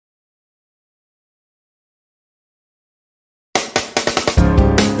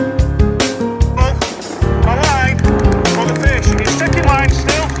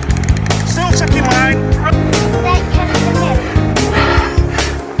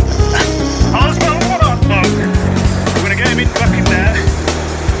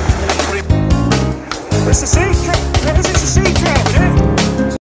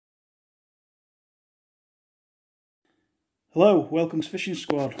Hello, welcome to Fishing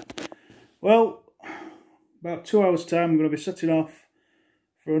Squad. Well, about 2 hours time I'm going to be setting off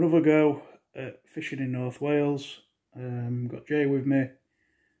for another go at fishing in North Wales. Got Jay with me,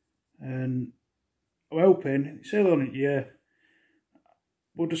 and I'm hoping, it's early on in the year,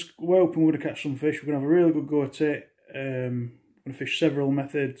 we're hoping we're going to catch some fish. We're going to have a really good go at it. We're going to fish several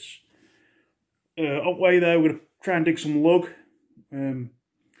methods. Up way there we're going to try and dig some lug. I've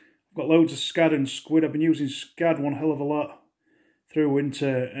got loads of scad and squid. I've been using scad one hell of a lot through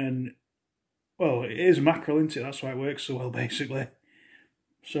winter, and well, it is mackerel, isn't it? That's why it works so well, basically.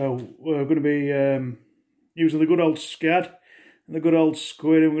 So we're going to be using the good old scad and the good old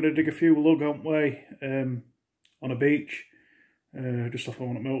squid, and we're going to dig a few lug on way on a beach, just off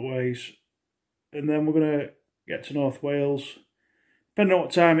one of the motorways, and then we're going to get to North Wales. Depending on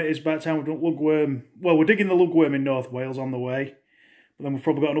what time it is, by the time we've done lugworm, well, we're digging the lugworm in North Wales on the way, but then we've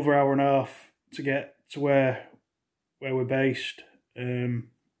probably got another hour and a half to get to where we're based.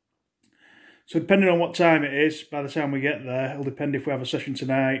 So depending on what time it is, by the time we get there, it'll depend if we have a session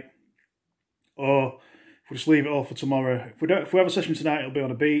tonight or if we just leave it all for tomorrow. If we have a session tonight, it'll be on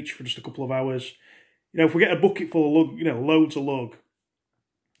a beach for just a couple of hours. You know, if we get a bucket full of lug, you know, loads of lug,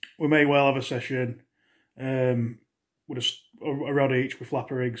 we may well have a session with a rod each with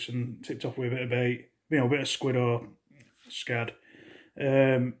flapper rigs and tipped off with a bit of bait, you know, a bit of squid or scad.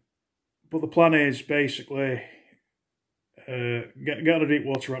 But the plan is basically get on a deep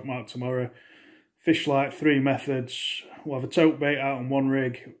water rock mark tomorrow, fish like 3 methods. We'll have a tote bait out on one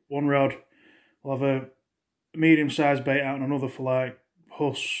rig, one rod. We'll have a medium-sized bait out on another for like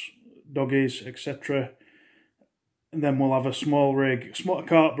Huss, Doggies, etc. And then we'll have a small rig, a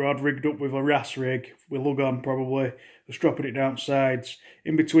carp rod rigged up with a RAS rig, with lug on probably, just dropping it down sides.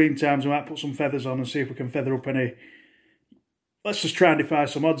 In between times we might put some feathers on and see if we can feather up any. Let's just try and defy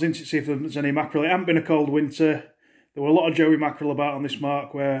some odds, into see if there's any mackerel. It hasn't been a cold winter. There were a lot of joey mackerel about on this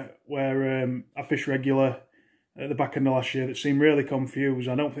mark where I fished regular at the back end of last year that seemed really confused.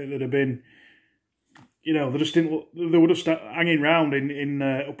 I don't think there'd have been, you know, they were just hanging round in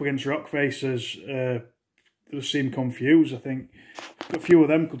up against rock faces. They just seemed confused. I think a few of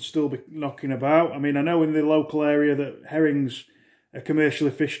them could still be knocking about. I mean, I know in the local area that herrings are commercially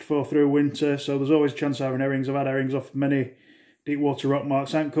fished for through winter, so there's always a chance of having herrings. I've had herrings off many deep water rock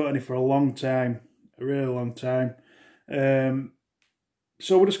marks. I haven't caught any for a long time, a really long time.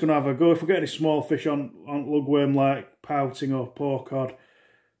 So we're just going to have a go. If we get any small fish on lugworm like pouting or porcod,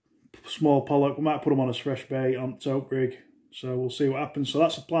 small pollock, we might put them on as fresh bait on tote rig. So we'll see what happens. So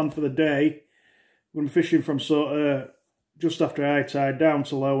that's the plan for the day. We're going to be fishing from sort of just after high tide down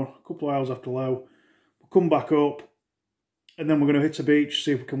to low, a couple of hours after low. We'll come back up, and then we're going to hit a beach,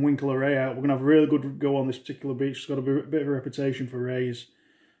 see if we can winkle a ray out. We're going to have a really good go on this particular beach. It's got a bit of a reputation for rays.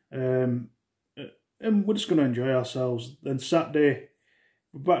 And we're just going to enjoy ourselves. Then Saturday,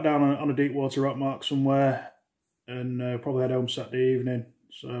 we're back down on a deep water rock mark somewhere, and probably head home Saturday evening.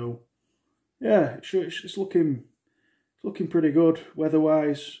 So yeah, it's looking pretty good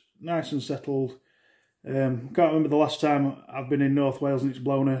weather-wise, nice and settled. Can't remember the last time I've been in North Wales and it's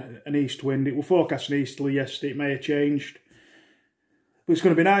blown an east wind. It was forecasting easterly yesterday. It may have changed, but it's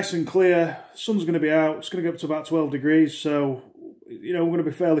going to be nice and clear. Sun's going to be out. It's going to get up to about 12 degrees. So, you know, we're going to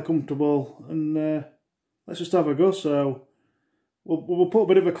be fairly comfortable, and let's just have a go. So we'll put a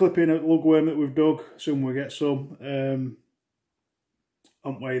bit of a clip in at lugworm that we've dug. Assume we get some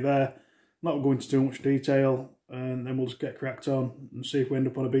on way there. Not going into too much detail, and then we'll just get cracked on and see if we end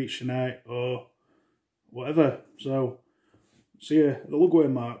up on a beach tonight or whatever. So see you at the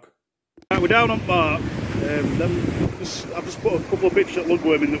lugworm mark. Right, we're down on mark. I've just put a couple of bits at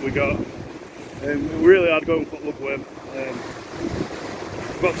lugworm in that we got. We really hard going for lugworm.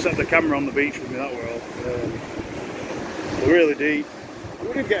 I've got to set the camera on the beach with me, that were all. They're really deep.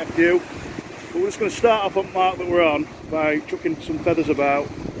 We did get a few, but we're just going to start off on mark that we're on by chucking some feathers about.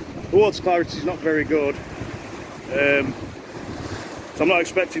 The water clarity is not very good, so I'm not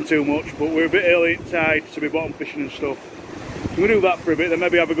expecting too much, but we're a bit early at tide to be bottom fishing and stuff. So we'll do that for a bit, then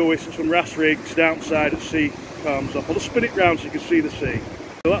maybe have a go with some RAS rigs downside at sea calms off. I'll just spin it round so you can see the sea.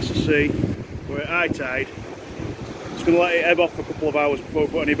 So that's the sea. We're at high tide. Just going to let it ebb off for a couple of hours before we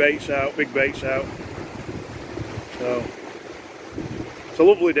put any baits out, big baits out. So it's a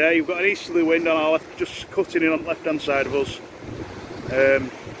lovely day. We've got an easterly wind on our left, just cutting in on the left hand side of us.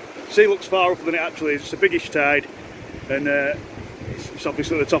 Sea looks far up than it actually is. It's a biggish tide, and it's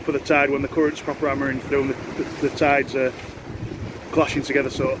obviously at the top of the tide when the current's proper hammering through and the tides are clashing together,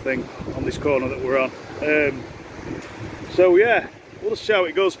 sort of thing, on this corner that we're on. So yeah, we'll just see how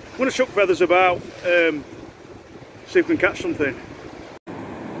it goes. I'm going to chuck feathers about, see if we can catch something.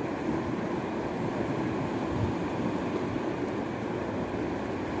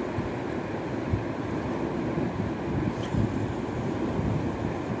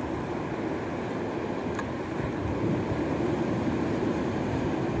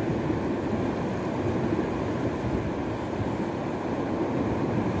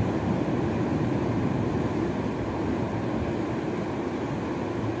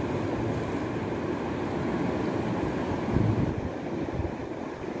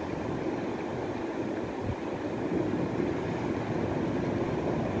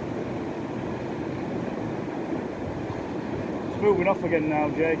 moving off again now,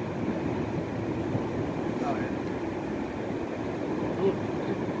 Jay.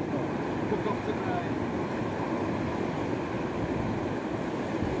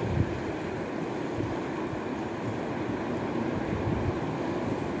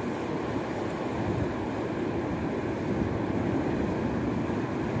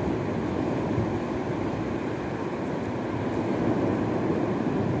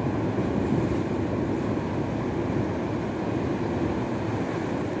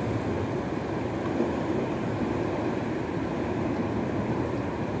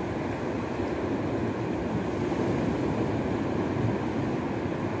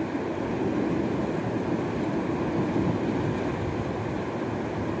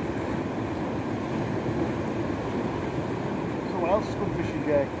 Someone else has gone fishing,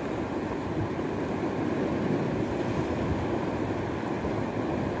 Jay.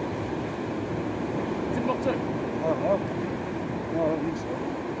 Is it blocked too? I don't know. No, I don't think so.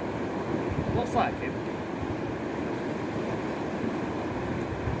 What's that, Kim?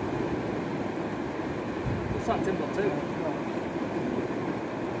 What's that, Timbuktu?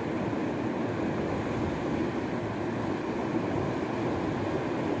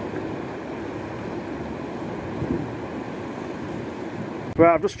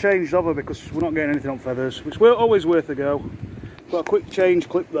 Right, I've just changed over because we're not getting anything on feathers, which we're always worth a go. Got a quick change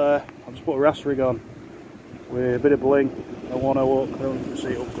clip there. I've just put a RAS rig on with a bit of bling. I want to hook, I don't know if you can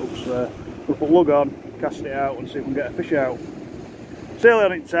see it hooks there. We'll put lug on, cast it out and see if we can get a fish out. Sail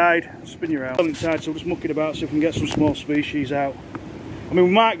on it tide, spin you around. On it tide, so we're just mucking about, see if we can get some small species out. I mean,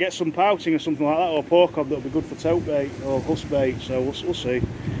 we might get some pouting or something like that, or pork-cob that'll be good for tote bait or Huss bait, so we'll see.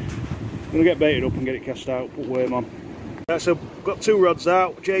 I'm going to get baited up and get it cast out, put worm on. Right, so I've got two rods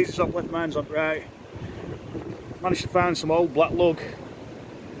out, Jay's is on left, mine's on right. Managed to find some old black lug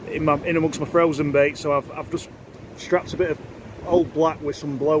in amongst my frozen bait, so I've just strapped a bit of old black with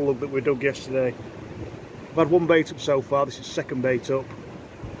some blow lug that we dug yesterday. I've had one bait up so far, this is second bait up.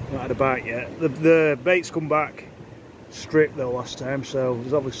 Not had a bite yet. The bait's come back stripped though last time, so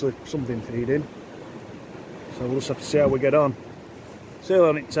there's obviously something feeding. So we'll just have to see how we get on. Sail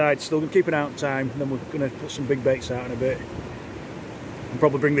on it tide, still keep an out time, then we're going to put some big baits out in a bit. And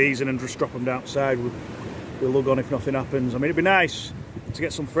probably bring these in and just drop them down side. We'll lug on if nothing happens. I mean, it'd be nice to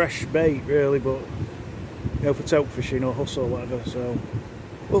get some fresh bait really, but you know, for tote fishing or Huss or whatever, so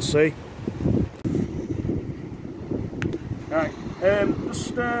we'll see. Right,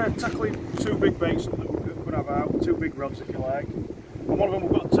 just tackling two big baits that we're going to have out, two big rods if you like. On one of them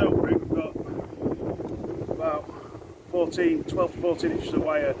we've got a tote rig, we've got about 12 to 14 inches of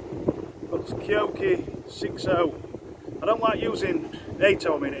wire. Got Kyoki 6.0. I don't like using,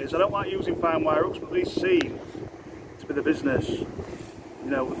 8.0 I mean it is, I don't like using fine wire hooks, but these seem to be the business. You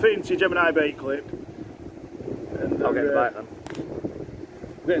know, they fit into your Gemini bait clip. And I'll get the bite then.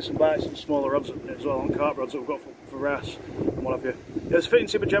 We're getting some bites and smaller rods as well, on carp rods that we've got for RAS and what have you. Yeah, it's fitting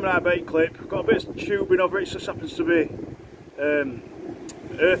to a Gemini bait clip. I've got a bit of tubing over it, it just happens to be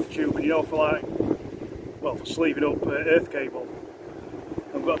earth tubing, you know, for like, well, for sleeving up earth cable.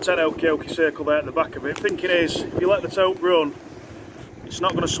 I've got a 10 Kyoki circle there at the back of it. Thinking is, if you let the tote run, it's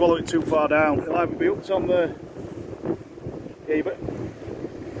not going to swallow it too far down. It'll either be hooked on the... Yeah, you bet.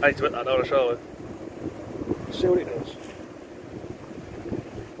 I need to put that down, surely. See what it does.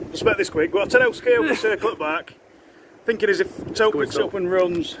 Just bet this quick. Got a 10 Kyoki circle at the back. Thinking is, if the tote picks it up and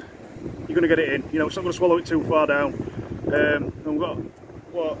runs, you're going to get it in. You know, it's not going to swallow it too far down. And we've got,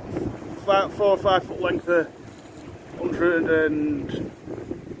 what, 4 or 5 foot length of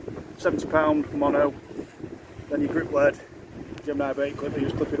 170 pound mono. Then your grip lead, Gemini bait clip, you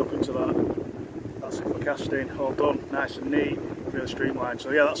just clip it up into that. That's it for casting, all done, nice and neat, really streamlined. So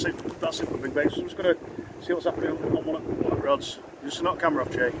yeah, that's it for big baits. So I'm just going to see what's happening on one of the rods. Just not camera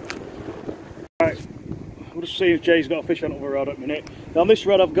off, Jay. Right, we'll just see if Jay's got a fish on another rod at the minute. Now on this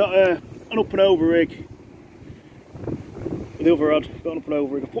rod I've got an up and over rig. With the other rod, got an up and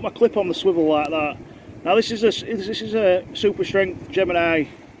over rig. I've put my clip on the swivel like that. Now this is a super strength Gemini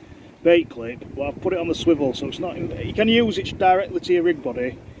bait clip, but I've put it on the swivel, so it's not. You can use it directly to your rig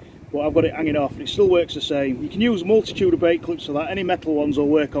body, but I've got it hanging off, and it still works the same. You can use a multitude of bait clips for that. Any metal ones will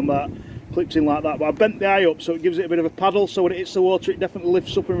work on that, clipped in like that. But I've bent the eye up so it gives it a bit of a paddle, so when it hits the water, it definitely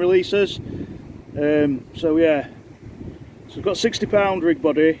lifts up and releases. So yeah, so I've got 60 pound rig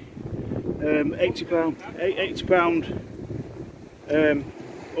body, 80 pound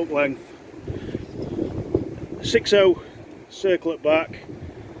up length. 6.0 circle at back,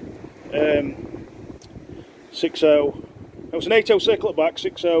 6.0, it was an 8.0 circle at back,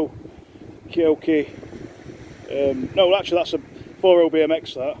 6.0 Kyoki, no actually that's a 4.0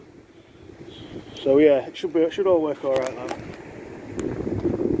 BMX that, so yeah, it should all work alright now.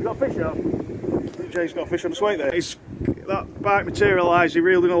 You got a fish on? Jay's got a fish on the weight there. It's that bite materialised, he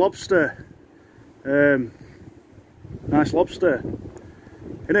reeled in a lobster. Nice lobster.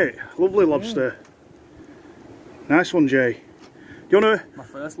 Isn't it? Lovely lobster. Yeah. Nice one, Jay. Do you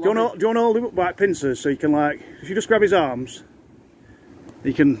want to hold him up by pincers so you can, like, if you just grab his arms,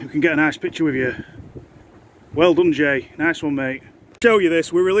 you can get a nice picture with you. Well done, Jay. Nice one, mate. Show you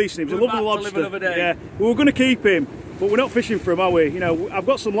this. We're releasing him. It's a lovely lobster. Yeah, we were going to keep him, but we're not fishing for him, are we? You know, I've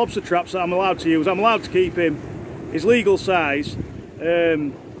got some lobster traps that I'm allowed to use. I'm allowed to keep him. He's legal size,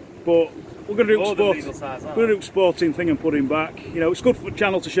 but we're going to do a sporting thing and put him back. You know, it's good for the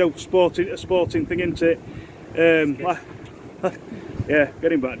channel to show a sporting thing, isn't it? Yeah,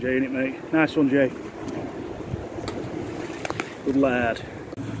 get him back, Jay, innit, mate? Nice one, Jay. Good lad.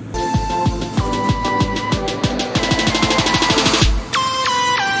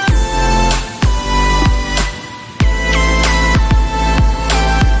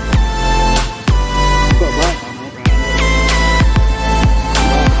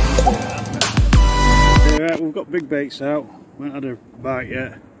 We've got big baits out. We haven't had a bite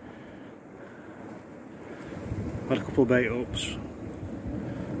yet. Had a couple of bait ups.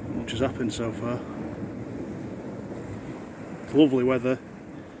 Not much has happened so far. It's lovely weather.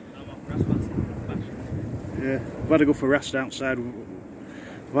 Yeah, we've had a go for rest outside.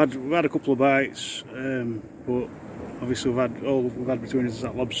 We've had a couple of bites, but obviously all we've had between us is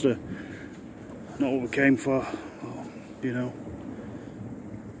that lobster. Not what we came for, you know.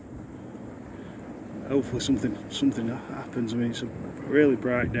 Hopefully something happens. I mean, it's a really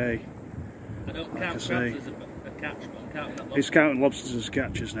bright day. I don't count crabs as a catch, but I'm counting that lobster. He's counting lobsters as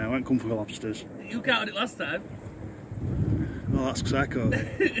catches now. I ain't come for lobsters. You counted it last time. Well, that's because I caught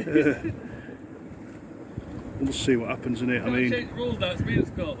it. We'll see what happens in it. I mean, change the rules now. It's me that's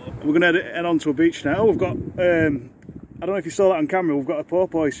caught one. We're going to head on to a beach now. Oh, we've got. I don't know if you saw that on camera. We've got a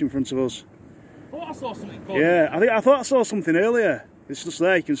porpoise in front of us. Oh, I saw something. Yeah, I thought I saw something earlier. It's just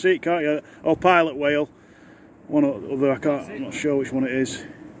there, you can see it, can't you? Oh, pilot whale. One or other, I'm not sure which one it is.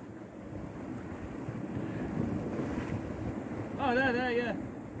 Oh, there, yeah.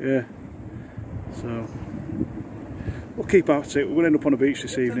 Yeah. So, we'll keep at it. We're going to end up on a beach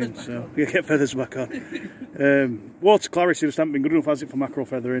this evening, so yeah, get feathers back on. Water clarity just hasn't been good enough, has it, for mackerel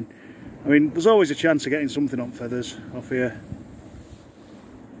feathering? I mean, there's always a chance of getting something on feathers off here.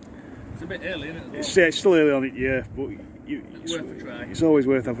 It's a bit early, isn't it? Well? It's still early on it, yeah, but it's always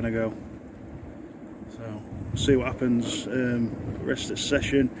worth having a go. So, we'll see what happens. Rest of the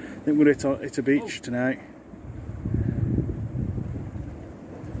session. I think we're going to hit a beach tonight.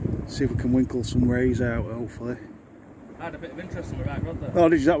 See if we can winkle some rays out, hopefully. I had a bit of interest in the right rod there.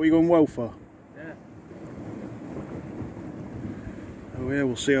 Oh, is that what you're going well for? Yeah. Oh yeah,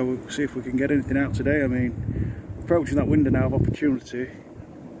 we'll see if we can get anything out today. I mean, approaching that window now of opportunity.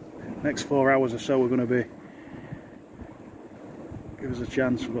 Next 4 hours or so we're going to be. Give us a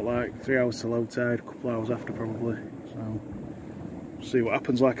chance. We've got like 3 hours to low tide, a couple of hours after probably. So, see what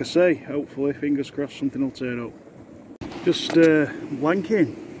happens. Like I say, hopefully, fingers crossed, something will turn up. Just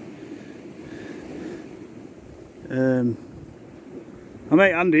blanking. My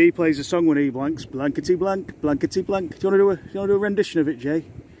mate Andy, he plays a song when he blanks. Blankety blank, blankety blank. Do you want to do a rendition of it, Jay?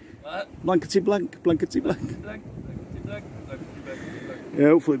 What? Blankety blank, blankety blank. Blank. Yeah,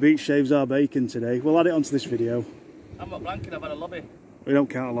 hopefully beach shaves our bacon today. We'll add it onto this video. I'm not blanking, I've had a lobby. We don't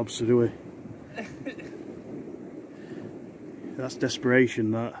count a lobster, do we? That's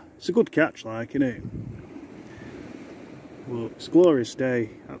desperation, that. It's a good catch, like, isn't it? Well, it's a glorious day,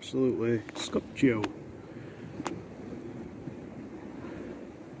 absolutely. Scotcho.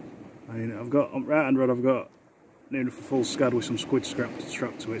 I mean, I've got, on right hand rod, I've got near enough a full scad with some squid strapped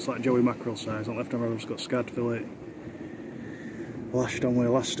to it. It's like Joey mackerel size. On left hand rod, I've just got scad fillet lashed on with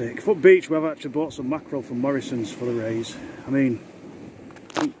elastic. Foot beach, we've actually bought some mackerel from Morrison's for the rays. I mean,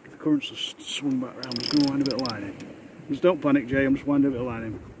 I think the current's just swung back around. I'm just going to wind a bit of line in. Just don't panic, Jay, I'm just winding a bit of line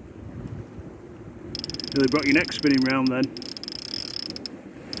in. Really brought your neck spinning round then.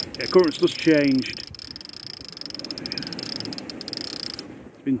 Yeah, current's just changed.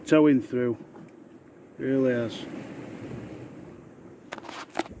 It's been towing through. It really has.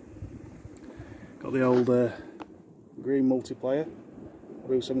 Got the old green multiplier,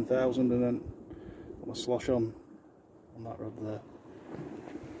 Blue 7000, and then got my slosh on that rod there.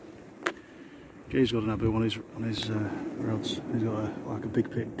 Jay's got an abu on his rods. He's got like a big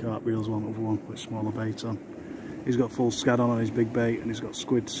pit carp reels one, other one with smaller bait on. He's got full scad on his big bait, and he's got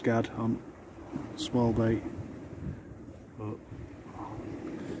squid scad on small bait. But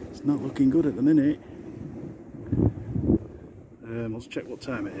it's not looking good at the minute. Let's check what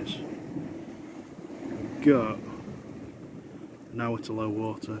time it is. We've got Now we're to low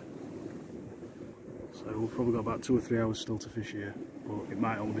water. So we've probably got about 2 or 3 hours still to fish here, but it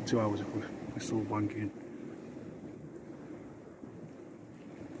might only be 2 hours if we're still blanking.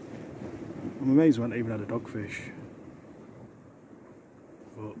 I'm amazed we haven't even had a dogfish,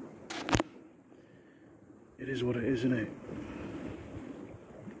 but it is what it is, isn't it?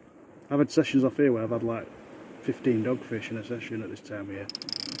 I've had sessions off here where I've had like 15 dogfish in a session at this time of year.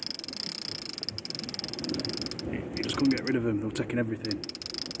 You just couldn't get rid of them, they were taking everything.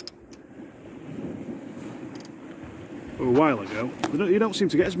 But a while ago, you don't seem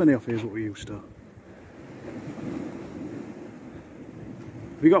to get as many off here as what we used to.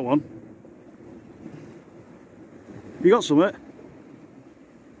 Have you got one? You got something?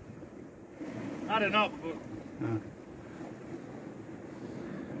 I don't know, but... No.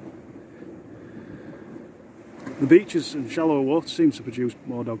 The beaches and shallower water seems to produce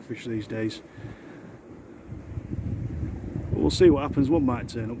more dogfish these days. But we'll see what happens, one might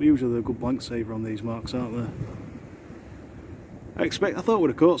turn up. Usually they're a good blank saver on these marks, aren't they? I thought we'd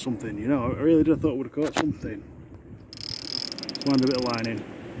have caught something, you know, I really did. I thought we'd have caught something. Let's land a bit of line in.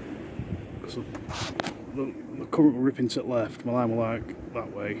 Because the current were ripping to the left, my line were like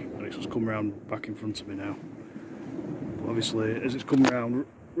that way, and it's just come round back in front of me now. But obviously, as it's come round,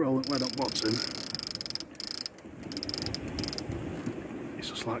 rolling lead up bottom, it's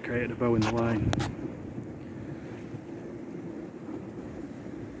just like creating a bow in the line.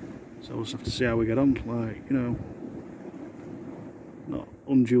 So we'll just have to see how we get on, like, you know, not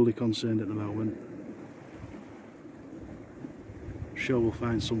unduly concerned at the moment. Sure we'll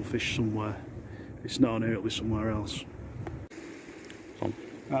find some fish somewhere. If it's not on here, it'll be somewhere else.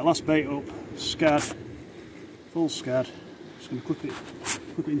 Right, last bait up, scad, full scad. Just going to clip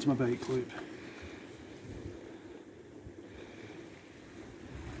it into my bait clip.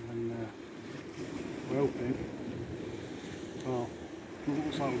 And we're hoping, well, it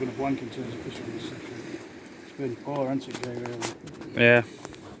looks like we're going to blank in terms of fish on this section. It's been poor, hasn't it, Jay, really? Yeah.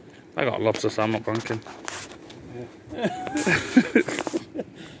 I got lobster, so I'm not blanking. Yeah.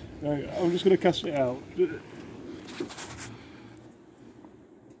 Right, I'm just going to cast it out. We're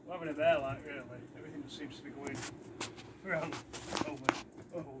having a bear, like, really. Everything seems to be going around.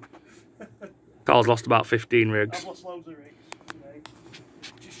 Carl's lost about 15 rigs. I've lost loads of rigs today,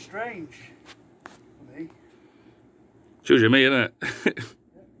 which is strange for me. Shows you me, innit?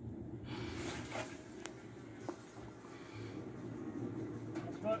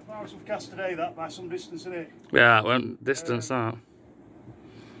 That's far as we've cast today, that, by some distance, isn't it? Yeah, it went distance, that.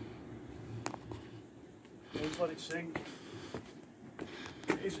 Yeah, just let it sink.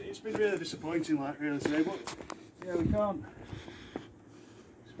 It's been really disappointing, like, really, today, but yeah, we can't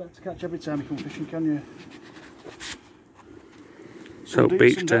expect to catch every time you come fishing, can you? So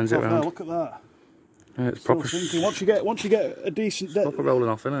beach turns it round. round. Look at that. Yeah, it's proper. Sinking. Once you get a decent Proper rolling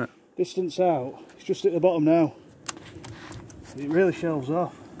off, innit? distance out, it's just at the bottom now. It really shelves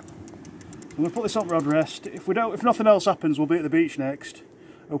off. I'm going to put this on rod rest. If nothing else happens, we'll be at the beach next.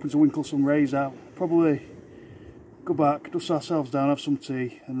 Hoping to winkle some rays out. Probably go back, dust ourselves down, have some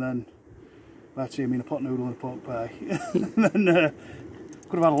tea, and then by tea I mean a pot noodle and a pork pie. And then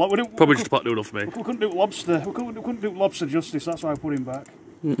could have had a lot. Probably just a pot noodle for me. We couldn't do lobster. We couldn't do lobster justice. That's why I put him back.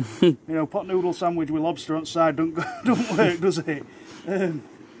 You know, pot noodle sandwich with lobster on the side don't work, does it?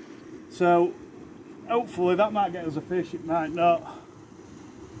 So hopefully that might get us a fish. It might not.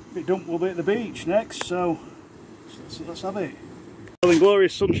 If it don't, we'll be at the beach next. So let's have it. Well, in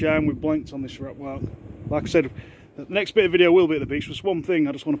glorious sunshine, we've blanked on this rock mark. Like I said, the next bit of video will be at the beach. There's one thing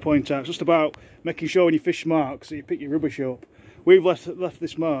I just want to point out. It's just about making sure when you fish marks that you pick your rubbish up. We've left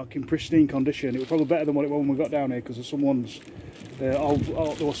this mark in pristine condition. It was probably better than what it was when we got down here because there's someone's there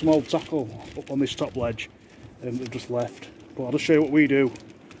was some old tackle up on this top ledge that they've just left. But I'll just show you what we do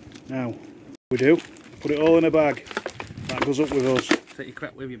now. We do put it all in a bag. That goes up with us. Take your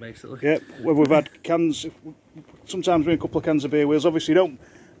crap with you, basically. Yep. We've had cans. Sometimes we have a couple of cans of beer wheels. Obviously, you don't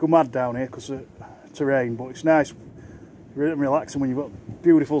go mad down here because of terrain, but it's nice, really relaxing when you've got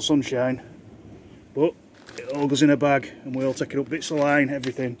beautiful sunshine. But it all goes in a bag and we all take it up, bits of line,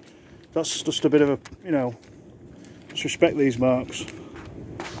 everything. That's just a bit of a, you know, just respect these marks.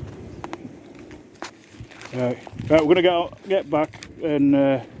 Right, we're going to get back and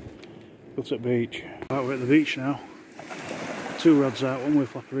go to the beach. Right, we're at the beach now. 2 rods out, one with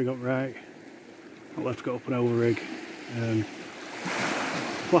flapper rig up right, that left got up and over rig.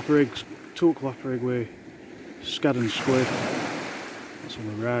 Flapper rigs, tool flapper rig with scad and squid. That's on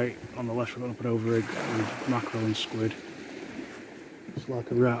the right. On the left we've got up and over rig with mackerel and squid. It's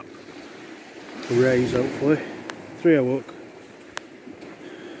like a wrap for rays hopefully. 3 hour hook.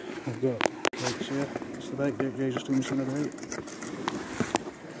 I've got Jake's here. That's the bait. Jay's just doing something about it.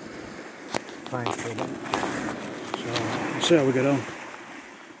 Fine, so We'll see how we get on.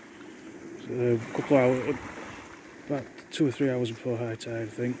 So, a couple of hours, about 2 or 3 hours before high tide, I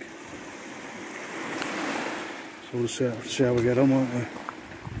think. So we'll see how we get on, won't we?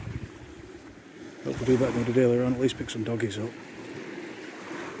 Hope we'll do better than we did earlier on, at least pick some doggies up.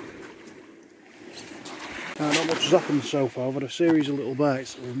 Not much has happened so far. I've had a series of little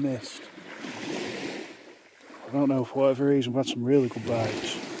bites that we've missed. I don't know, for whatever reason, we've had some really good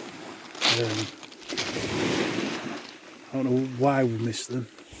bites. I don't know why we missed them.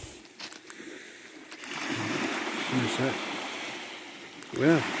 Give me a sec.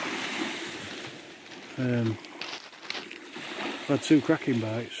 Yeah. I've had 2 cracking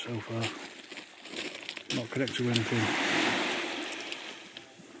bites so far. Not connected with anything.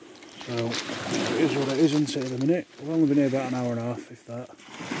 So, it is what it is, isn't it, at the minute? We've only been here about an hour and a half, if that.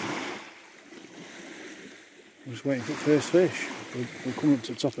 I'm just waiting for the first fish. We're coming up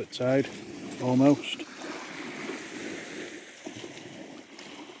to the top of the tide, almost.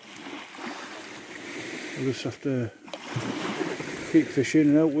 We'll just have to keep fishing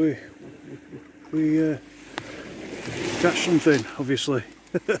and hope we catch something, obviously.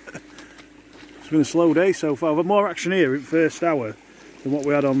 It's been a slow day so far. We've had more action here in the first hour than what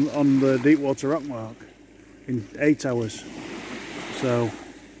we had on the Deepwater Rock Mark in 8 hours. So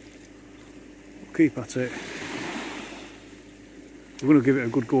we'll keep at it. We're going to give it a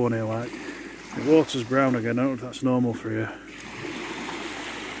good go on here, like. The water's brown again, I don't know if that's normal for you.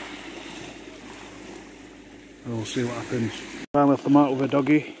 And we'll see what happens. Finally off the mark with a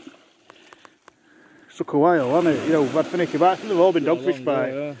doggy. It took a while, hasn't it? You know, we've had finicky bites. They've all been dogfish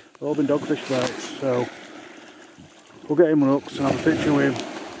bites. Yeah. They've all been dogfish bites, so we'll get him hooked and have a picture with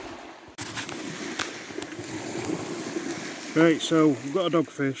him. Right, so we've got a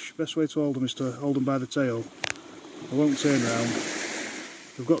dogfish. Best way to hold him is to hold him by the tail. I won't turn round.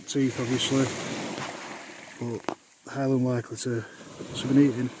 We've got teeth, obviously, but highly unlikely to have been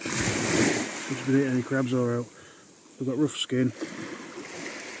eating. We've been eating any crabs or out. We've got rough skin,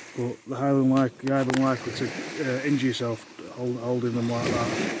 but the highly unlikely to injure yourself holding them like that.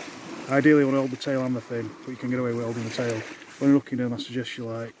 Ideally, you want to hold the tail and the fin, but you can get away with holding the tail. When you're hooking them, I suggest you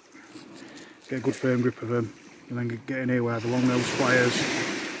like get a good firm grip of them, and then get in here with the long nose pliers,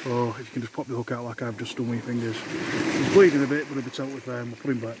 or if you can just pop the hook out like I've just done with your fingers. He's bleeding a bit, but he'll be totally fine. We'll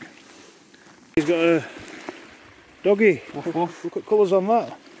put him back. He's got a doggy. Woof woof. Look at colours on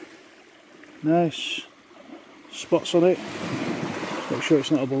that. Nice spots on it. Make sure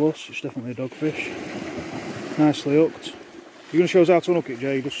it's not a bullus, it's definitely a dogfish. Nicely hooked. You're going to show us how to unhook it,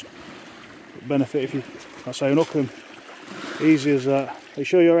 Jay? Just benefit if you. That's how you unhook them. Easy as that. Are you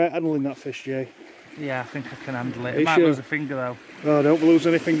sure you're alright handling that fish, Jay? Yeah, I think I can handle it. I might lose a finger though. Oh, don't lose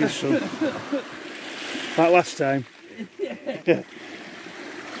any fingers, son. Like last time. Yeah.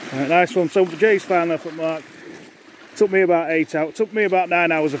 Right, nice one. So Jay's finally off at mark. Took me about 8 hours. Took me about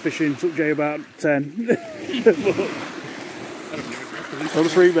 9 hours of fishing. Took Jay about 10. I'll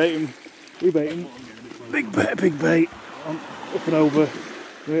just rebait him. Big bait. Up and over.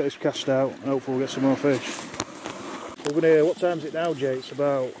 We'll get this cast out and hopefully we'll get some more fish. We're going here. What time's it now, Jay? It's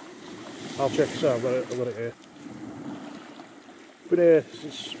about. I'll check this out. I've got it here. Been here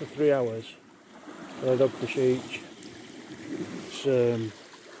for 3 hours. Dogfish each. It's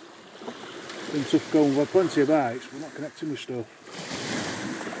been tough going. We've had plenty of bites. We're not connecting with stuff.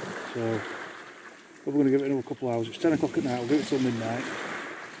 So probably going to give it another couple of hours. It's 10 o'clock at night. We'll do it till midnight.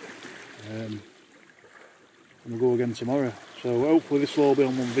 And we'll go again tomorrow. So hopefully this will all be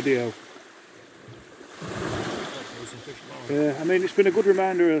on one video. Yeah, I mean it's been a good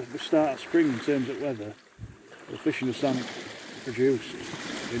reminder of the start of spring in terms of weather. The fishing just hasn't produced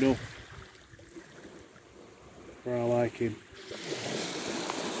enough for our liking.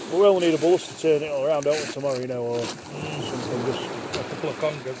 We'll only need a bullus to turn it all around, don't we, tomorrow, you know, or something, just a couple of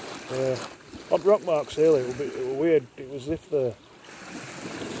congers. Yeah. On rock marks earlier, it was weird. It was as if the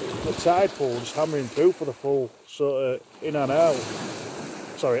tide pool was hammering through for the full sort of in and out.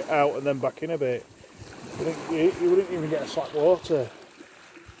 Sorry, out and then back in a bit. You wouldn't even get a slack water.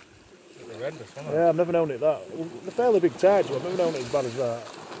 It's horrendous, isn't it? Yeah, I've never known it that. They're fairly big tides, but I've never known it as bad as that.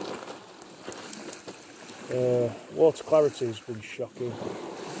 Water clarity has been shocking.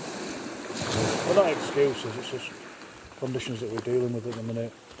 Well, not excuses, it's just conditions that we're dealing with at the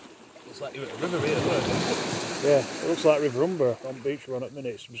minute. Looks like you're at a river here, doesn't it? Yeah, it looks like River Humber on the beach we're on at the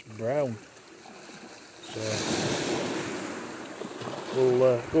minute, it's just brown. So,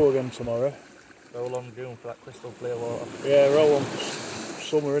 we'll go again tomorrow. Roll on June for that crystal clear water. Yeah, roll on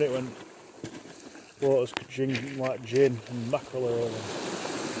summer innit, when water's like gin and mackerel are all in.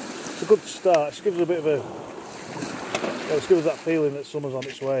 It's a good start. It gives us a bit of a, it gives us that feeling that summer's on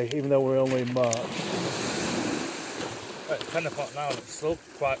its way, even though we're only in March. At 10 o'clock now, it's still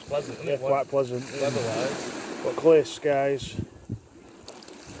quite pleasant, isn't it? Yeah, quite pleasant. Weather-wise. Got clear skies.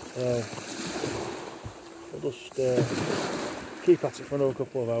 So we'll just keep at it for another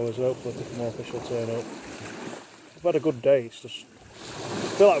couple of hours. Hopefully, a couple more fish will turn up. We've had a good day. It's just, I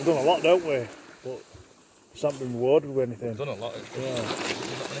feel like we've done a lot, don't we? But it's not been rewarded with anything. We've done a lot. Yeah.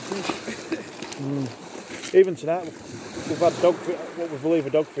 Even tonight, we've had what we believe are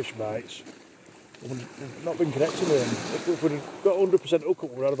dogfish bites. We've not been connecting with them. If we'd got 100%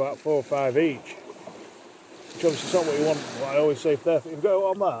 hookup, we'd had about 4 or 5 each. Which obviously is not what you want. What I always say if you've got it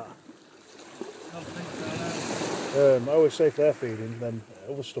on that, I always say if they're feeding, then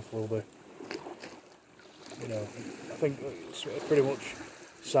other stuff will be. You know, I think it's pretty much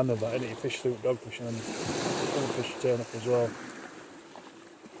standard that, isn't it? You fish through dogfish and then other fish turn up as well.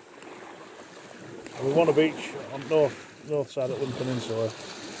 We want a beach on north side of Lynn Peninsula.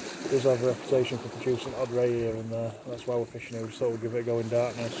 It does have a reputation for producing odd ray here and there. That's why we're fishing it. We just thought we'd give it a go in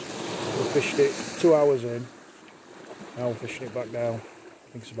darkness. We fished it 2 hours in. Now we're fishing it back down. I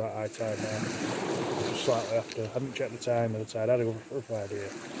think it's about high tide now. Just slightly after. I haven't checked the time of the tide. I had a rough idea.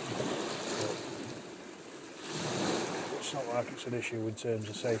 But it's not like it's an issue in terms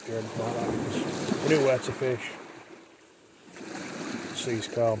of safety or anything like that. Because we knew where to fish. The sea's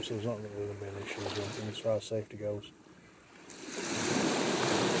calm, so there's not really going to be an issue as far as safety goes.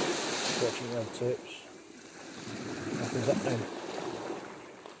 Watching red tips. Nothing's happening.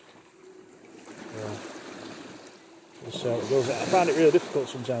 Yeah. We'll see how it goes. I find it really difficult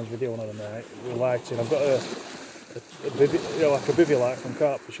sometimes videoing on a night with lighting. I've got a bivvy light from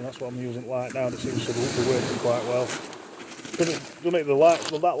carp fishing. That's what I'm using light now, and it seems to be working quite well.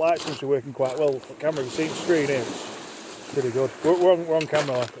 That light seems to be working quite well. The camera, you see the screen here. It's pretty good. We're on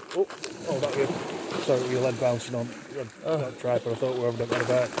camera. Like, oh, that good. Sorry, your lead bouncing on that tripod. I thought we were having a bit of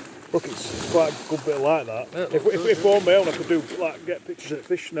a. Look, it's quite a good bit like that. Yeah, if on my own, I could do get pictures of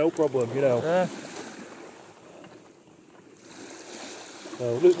fish, no problem, you know. Yeah.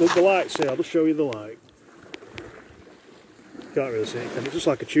 So the light's here. I'll just show you the light. Can't really see it. It's just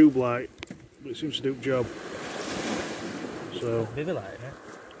like a tube light, but it seems to do the job. So. Bivvy light, yeah.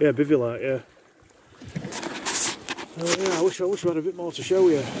 Yeah, bivvy light, yeah. So yeah, I wish we had a bit more to show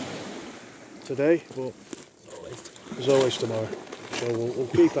you today, but there's always tomorrow. So we'll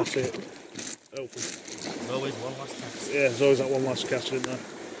keep at it. Hopefully. There's always one last cast. Yeah, there's always that one last cast, isn't there?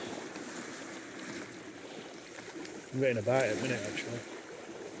 I'm getting a bite at the minute, actually.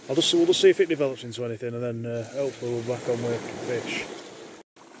 We'll just see if it develops into anything, and then hopefully we'll be back on working fish.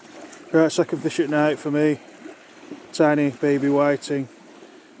 Right, second fish at night for me. Tiny baby whiting.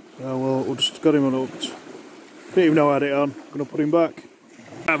 So we'll just got him unhooked. Didn't even know I had it on. I'm gonna put him back.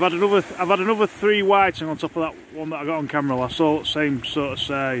 I've had another 3 whiting on top of that one that I got on camera last. All same sort of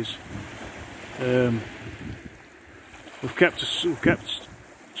size. We've kept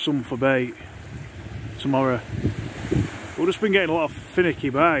some for bait tomorrow. We've just been getting a lot of finicky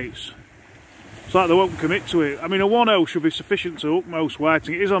bites. It's like they won't commit to it. I mean, a 1/0 should be sufficient to hook most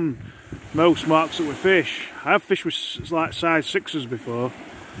whiting. It is on most marks that we fish. I have fished with like size 6s before,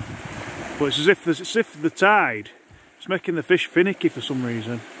 but it's as if the tide is making the fish finicky for some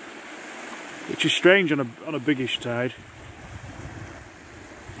reason, which is strange on a biggish tide.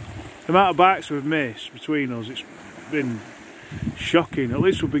 The amount of bites we've missed between us, it's been shocking. At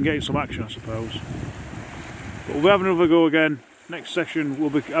least we've been getting some action, I suppose. But we'll be having another go again. Next session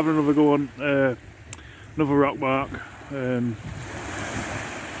we'll be having another go on another rock mark.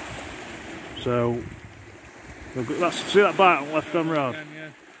 So see that bite on left hand rod? Yeah.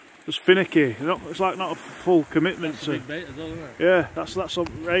 Just finicky. It's like not a full commitment. That's a big bait as well, isn't it? Yeah, that's some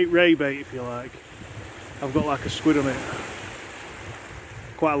ray bait if you like. I've got like a squid on it.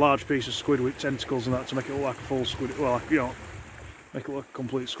 Quite a large piece of squid with tentacles and that to make it look like a full squid. Well, like, you know, make it look a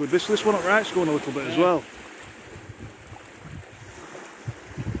complete squid. This one up right's going a little bit as well.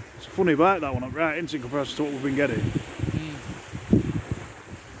 It's a funny bite that one up right, isn't it, in comparison to what we've been getting.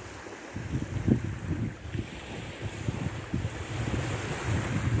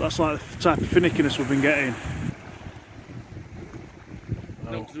 That's like the type of finickiness we've been getting.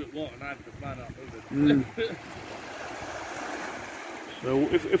 So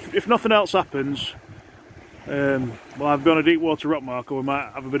if nothing else happens, well, I've been on a deep water rock marker. We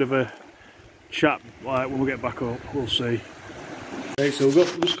might have a bit of a chat like when we get back up. We'll see. Okay, so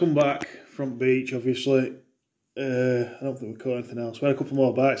we've just come back from beach. Obviously, I don't think we caught anything else. We had a couple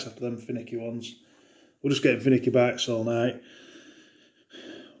more bites after them finicky ones. We're just getting finicky bites all night.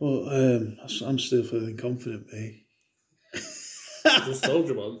 Well, I'm still feeling confident, me. Just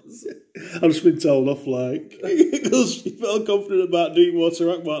soldier ones. I've just been told off, like, because you felt confident about Deepwater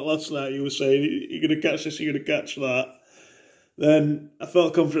Rockmark last night. You were saying you're going to catch this, you're going to catch that. Then I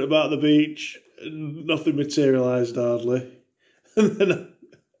felt confident about the beach, and nothing materialised hardly. And then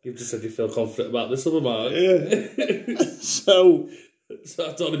You just said you feel confident about this other mark. yeah. So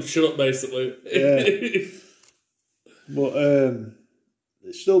I told him to shut up, basically. Yeah. But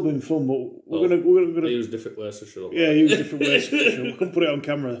it's still been fun. But we're gonna I use different words to shut up. Yeah, use different words for sure. We can put it on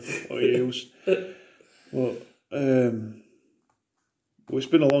camera what you used. But it's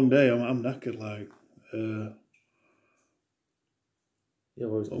been a long day. I'm knackered. Like Yeah,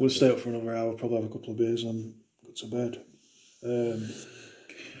 we'll stay up for another hour. Probably have a couple of beers and go to bed.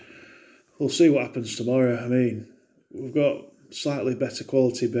 We'll see what happens tomorrow. I mean, we've got slightly better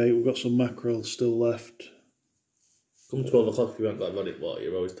quality bait. We've got some mackerel still left. Come 12 o'clock if you haven't got running water,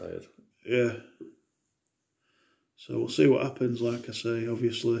 you're always tired. Yeah. So we'll see what happens. Like I say,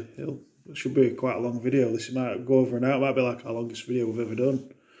 obviously, it should be quite a long video. This might go over an hour. It might be like our longest video we've ever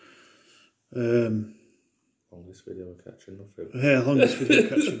done. Longest video we're catching nothing. Yeah, longest video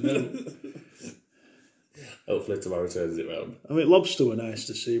catching now. Hopefully tomorrow turns it round. I mean, lobster were nice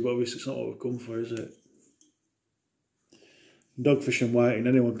to see, but obviously it's not what we've come for, is it? Dogfish and whiting,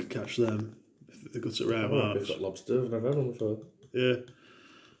 anyone can catch them if they got it right. I've got lobster, I've never had one before. Yeah.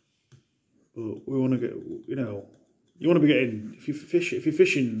 But we want to get, you want to be getting, if you're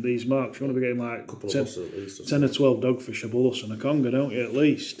fishing these marks, you want to be getting like 10 or 12 dogfish, a bullus and a conger, don't you, at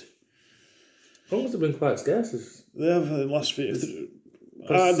least? Congers have been quite scarce. They have in the last few.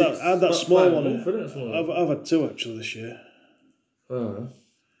 I had that small one. I've had two actually this year. Oh.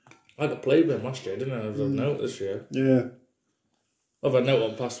 I got played with them last year, didn't I? I've had note this year. Yeah. I've had note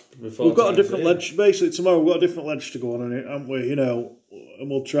on past before. We've got a different ledge. Basically, tomorrow we've got a different ledge to go on it, haven't we? And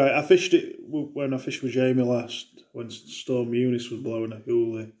we'll try. I fished it when I fished with Jamie last, when Storm Eunice was blowing a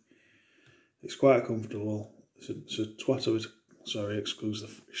hoolie. It's quite comfortable. It's a twat of it. Sorry, excuse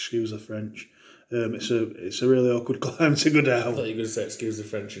the French. It's a really awkward climb to go down. I thought you were going to say excuse the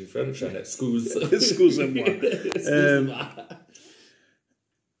French in French and excuse. Excuse-moi.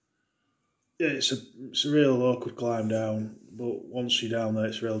 Yeah, it's a real awkward climb down, but once you're down there,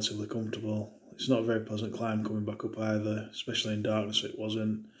 it's relatively comfortable. It's not a very pleasant climb coming back up either, especially in darkness. It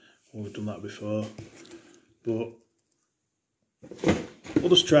wasn't when we've done that before. But we'll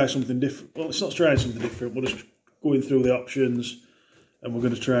just try something different. Well, it's not trying something different. We're just going through the options. And we're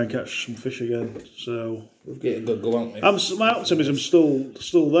going to try and catch some fish again. So we've got a good go, haven't we? My optimism's still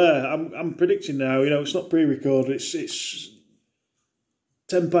there. I'm predicting now. It's not pre-recorded. It's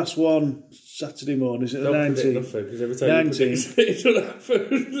 1:10 Saturday morning. Is it the 19th? Nothing, because every time 19th. You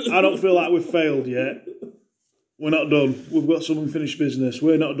predict I don't feel like we've failed yet. We're not done. We've got some unfinished business.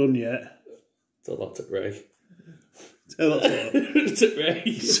 We're not done yet. It's a lot at Ray. It's at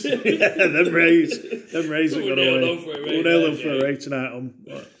Ray's. Yeah, them Rays have got away. We'll nail them for a Ray tonight on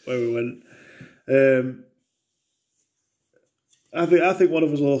where we went. I think one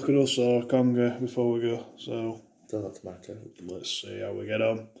of us will look at us or a conger before we go. So Doesn't matter. Let's see how we get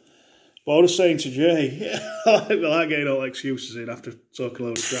on. But I was saying to Jay, I like getting all excuses in after talking a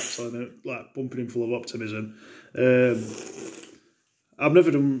load of crap, telling him, like pumping him full of optimism. I've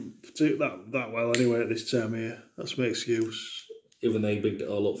never done that well anyway at this time of year. That's my excuse. Even though you bigged it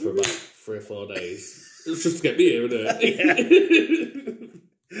all up for about 3 or 4 days. It's just to get me here, isn't it?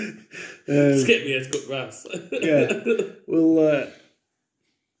 Yeah. Just get me here to cut grass. Yeah.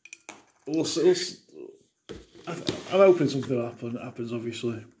 We'll see. I'm hoping something happens,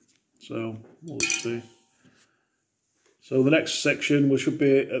 obviously. So, we'll see. So the next section, we should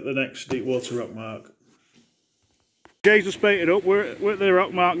be at the next Deepwater rock mark. Jay's just baited up. We're at the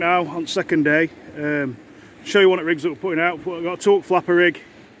rock mark now on second day. Show you one of the rigs that we're putting out. We've got a 2-hook flapper rig,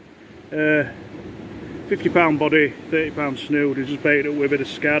 50-pound body, 30-pound snood. He's just baited up with a bit of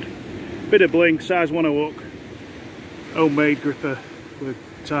scad, bit of bling, size 1 hook, homemade gripper with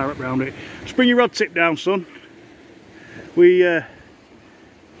tie wrap around it. Just bring your rod tip down, son. We did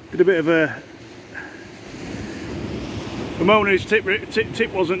a bit of a moaning. His tip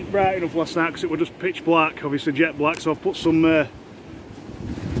wasn't bright enough last night because it was just pitch black, obviously jet black, so I've put some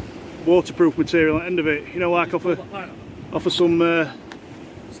waterproof material at the end of it, like off of some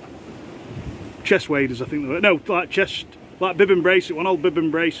chest waders, I think they were. No, like bib and brace it, one old bib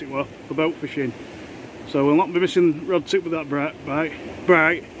and brace it were for boat fishing. So we'll not be missing rod tip with that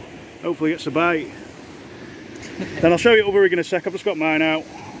bright. Hopefully gets a bite. Then I'll show you other rig in a sec. I've just got mine out.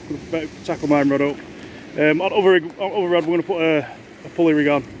 Better tackle mine rod up. On other rod, we're going to put a pulley rig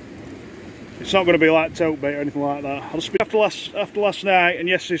on. It's not going to be like tote bait or anything like that. I'll just be after last night and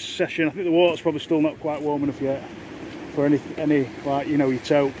yesterday's session. I think the water's probably still not quite warm enough yet. for any like, you know, your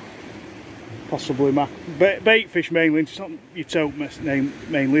taupe, possibly bait fish mainly. It's not your taupe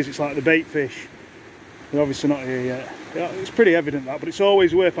mainly, it's like the bait fish. They're obviously not here yet. It's pretty evident that, but it's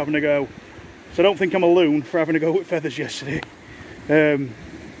always worth having a go. So I don't think I'm a loon for having a go with feathers yesterday.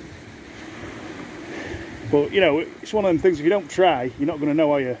 But you know, it's one of them things, if you don't try, you're not going to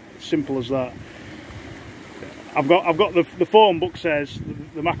know, are you? It's simple as that. I've got the phone book says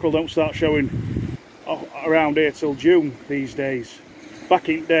the mackerel don't start showing around here till June these days. Back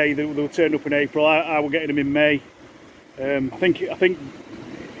in the day, they were turned up in April. I was getting them in May. I think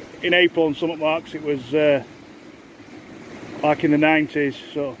in April on some marks it was like in the 90s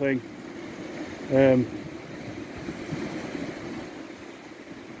sort of thing.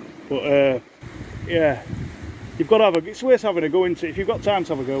 Yeah, you've got to have it's worth having a go into it. If you've got time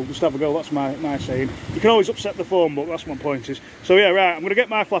to have a go, just have a go. That's my saying. You can always upset the phone book, that's what my point is. So yeah, right, I'm going to get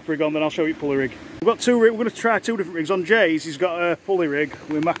my flapper rig on, then I'll show you pulley rig. We've got we're going to try two different rigs. On Jay's, he's got a pulley rig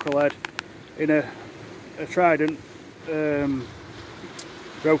with mackerel head in a Trident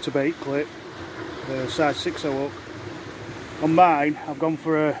rotor bait clip, size 6 hook. On mine, I've gone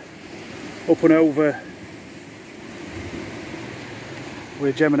for a up and over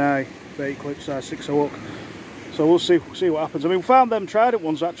with a Gemini bait clip, size 6 hook. So we'll see what happens. I mean, we found them Trident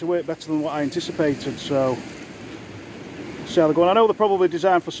ones actually work better than what I anticipated, so see how they're going. I know they're probably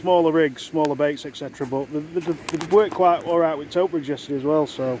designed for smaller rigs, smaller baits, etc., but they worked quite alright with taupe rigs yesterday as well.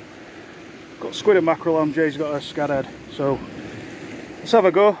 So got squid and mackerel on, Jay's got a scad head. So let's have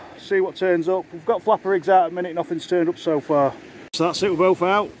a go, see what turns up. We've got flapper rigs out at the minute, nothing's turned up so far. So that's it, we're both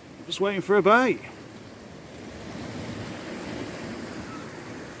out, just waiting for a bite.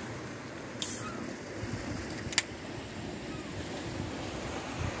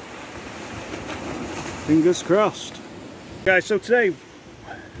 Fingers crossed. Guys, so today,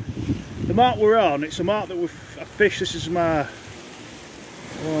 the mark we're on, it's a mark that I fished. This is my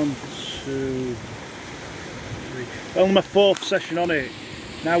 1, 2, 3, only my 4th session on it.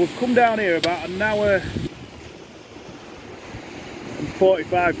 Now we've come down here about an hour and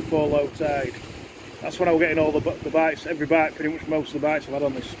 45 before low tide. That's when I was getting all the bites, every bite, pretty much most of the bites I've had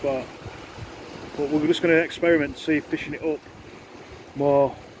on this spot. But we're just going to experiment to see if fishing it up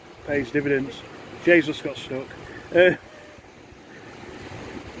more pays dividends. Jay's just got stuck. It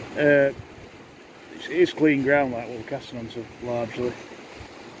is clean ground, like what we're casting onto largely.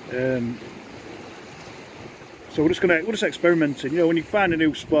 So we're just experimenting. You know, when you find a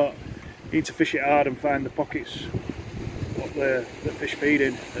new spot, you need to fish it hard and find the pockets what the fish feed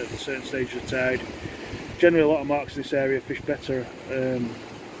in at a certain stage of the tide. Generally, a lot of marks in this area fish better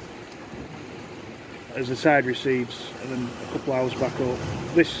as the tide recedes, and then a couple hours back up.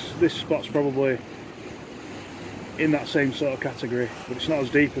 This spot's probably in that same sort of category, but it's not as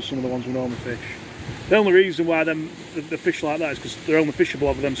deep as some of the ones we normally fish. The only reason why the fish like that is because they're only fishable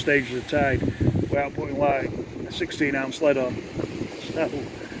over them stages of tide without putting like a 16-ounce lead on. So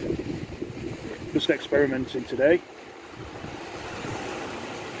just experimenting today.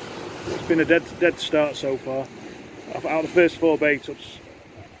 It's been a dead start so far. Out of the first 4 bait ups,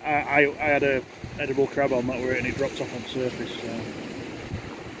 I had a edible crab on that were and it dropped off on the surface. So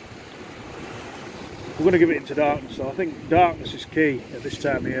we're going to give it into darkness, so I think darkness is key at this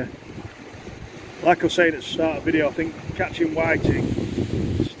time of year. Like I was saying at the start of the video, I think catching whiting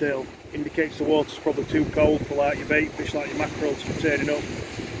still indicates the water's probably too cold for like your bait fish, like your mackerel, to be turning up.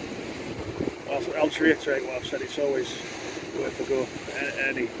 I'll just reiterate what I've said, it's always worth a go.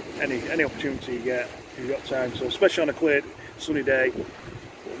 Any opportunity you get, if you've got time. So especially on a clear sunny day,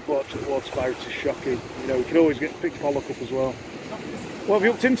 unfortunately the water clarity is shocking. You know, you can always pick pollock up as well. What have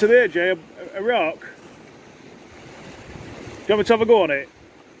you hooked into there, Jay? A rock? Do you want me to have a go on it?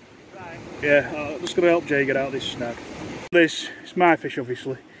 Right. Yeah, I'm just going to help Jay get out of this snag. This is my fish,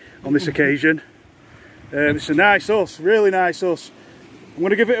 obviously, on this occasion. It's a nice Huss, really nice Huss. I'm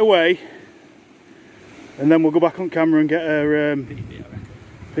going to give it away, and then we'll go back on camera and get her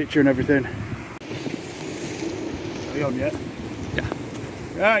picture and everything. Are you on yet? Yeah.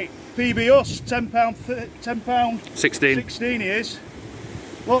 Right, PB Huss, £10, 16 he is.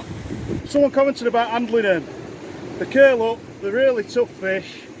 Look, someone commented about handling them. They curl up, they're really tough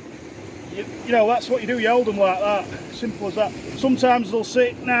fish. You know, that's what you do, you hold them like that. Simple as that. Sometimes they'll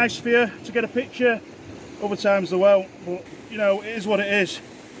sit nice for you to get a picture, other times they won't. But, you know, it is what it is.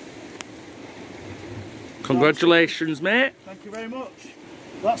 Congratulations, mate. Thank you very much.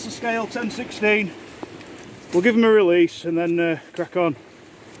 That's the scale, 10-16. We'll give them a release and then crack on.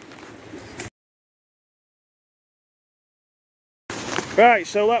 Right,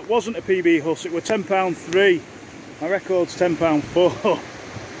 so that wasn't a PB Huss, it was £10.3. My record's £10.4.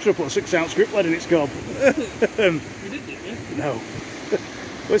 Should have put a 6 ounce grip lead in its gob. You didn't you? No.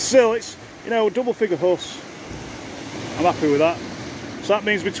 But still, it's, you know, a double figure Huss. I'm happy with that. So that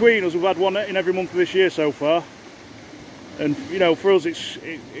means between us we've had one in every month of this year so far. And you know, for us it's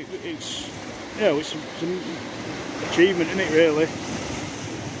you know, it's an achievement, isn't it, really?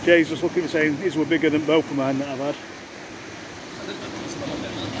 Jay's just looking and saying his were bigger than both of mine that I've had.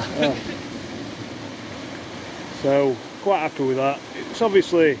 Yeah. So quite happy with that. It's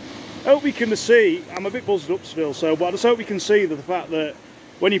obviously, I hope we can see, I'm a bit buzzed up still, so but I just hope we can see the fact that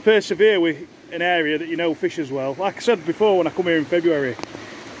when you persevere with an area that you know fishes well, like I said before when I come here in February,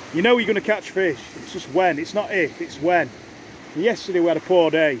 you know you're going to catch fish. It's just when, it's not if, it's when. And yesterday we had a poor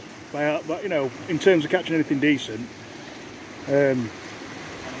day, but you know, in terms of catching anything decent. Yeah.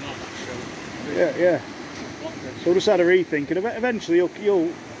 So we just had a rethink, and eventually you'll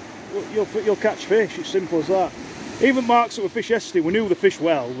catch fish. It's simple as that. Even marks that were fish yesterday, we knew the fish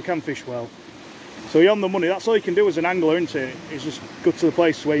well. We can fish well. So you're on the money. That's all you can do as an angler, isn't it? Is just go to the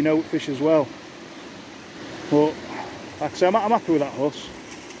place where you know fish as well. But like I say, I'm happy with that Huss.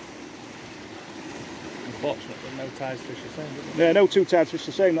 Unfortunately, no tides fish the same. Yeah, no two tides fish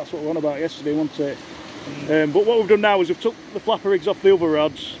the same. That's what we were on about yesterday, wasn't it? But what we've done now is we've took the flapper rigs off the other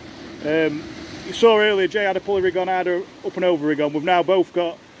rods. You saw earlier Jay had a pulley rig on, I had a up and over rig on. We've now both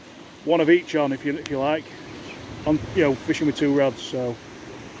got one of each on, if you like, on, you know, fishing with 2 rods. So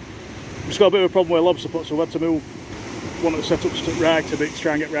we've just got a bit of a problem with lobster pot, so we've had to move one of the setups to right a bit to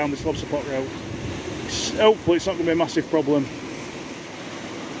try and get around this lobster pot route. Hopefully it's not going to be a massive problem,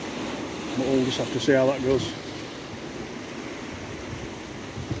 but we'll just have to see how that goes.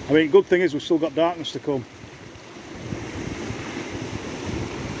 I mean, good thing is we've still got darkness to come.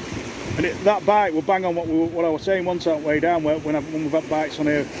 And that bite will bang on what I was saying once out way down when we've had bites on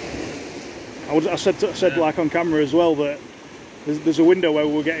here. I said like on camera as well that there's a window where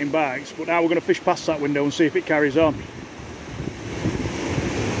we're getting bites, but now we're going to fish past that window and see if it carries on.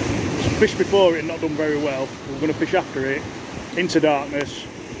 Fished before it and not done very well. We're going to fish after it into darkness.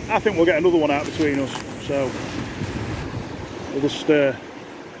 I think we'll get another one out between us. So we'll just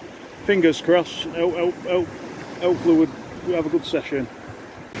fingers crossed. Hopefully we'll have a good session.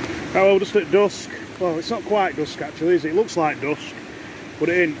 Right, well, just at dusk. Well, it's not quite dusk actually, is it? It looks like dusk, but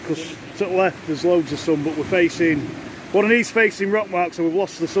it ain't, because to the left there's loads of sun, but we're facing, one of these facing rock marks, so we've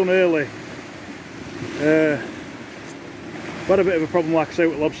lost the sun early. I've had a bit of a problem, like I say,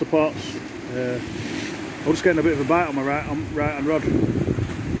 with lobster pots. I'm just getting a bit of a bite on my right hand rod.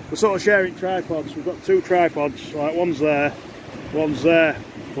 We're sort of sharing tripods. We've got 2 tripods, like one's there, but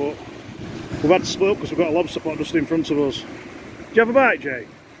we've had to split up because we've got a lobster pot just in front of us. Do you have a bite, Jay?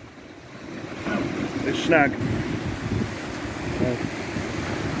 It's snag.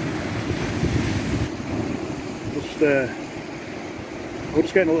 We're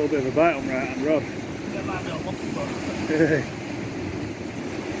just getting a little bit of a bite on right hand rod.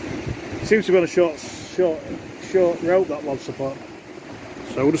 Seems to be on a short rope, that lobster pot.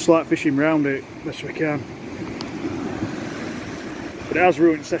 So we'll just like fishing round it best we can. But it has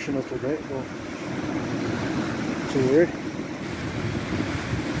ruined the session a little bit, but not to worry.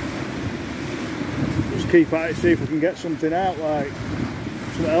 Just keep at it, see if we can get something out, like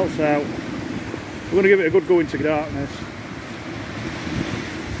something else out. We're going to give it a good go into darkness.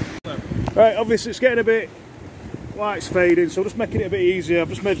 Right, obviously it's getting a bit, light's fading, so just making it a bit easier. I've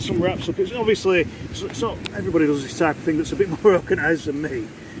just made some wraps up. It's obviously, it's not everybody does this type of thing that's a bit more organised than me.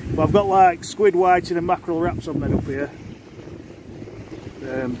 But I've got like squid whiting and mackerel wraps on made up here.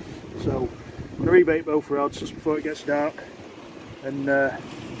 So I'm going to rebait both rods just before it gets dark. And well,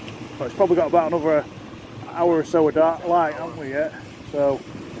 it's probably got about another hour or so of dark light, haven't we yet? So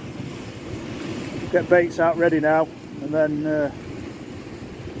get baits out ready now, and then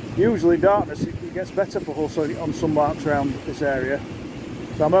usually in darkness it gets better for Huss on some marks around this area.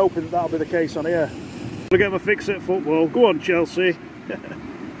 So I'm hoping that'll be the case on here. I'm gonna get my fix at football. Go on, Chelsea.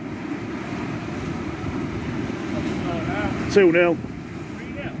 2-0.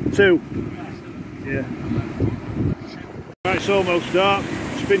 2. Yeah. Right, it's almost dark.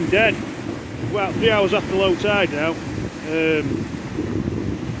 It's been dead. Well, 3 hours after low tide now.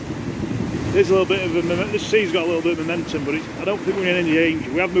 There's a little bit of a, this sea's got a little bit of momentum, but I don't think we're in any danger.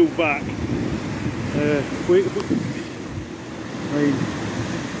 We have moved back. I mean,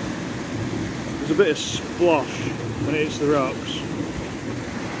 there's a bit of splosh when it hits the rocks.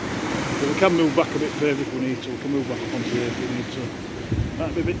 But we can move back a bit further if we need to. We can move back up onto here if we need to.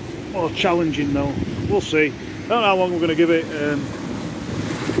 That'd be a bit more challenging though. We'll see. I don't know how long we're going to give it.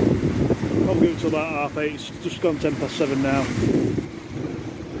 Probably give it till about 8:30. It's just gone 7:10 now.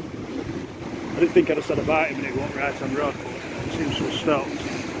 I didn't think I'd have said a bite a minute, walk right on rod, but it seems to have stopped.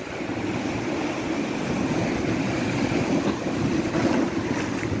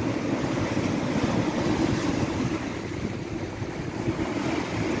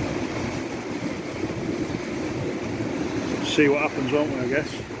 Just see what happens, won't we, I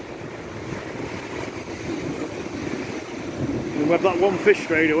guess. We've had that one fish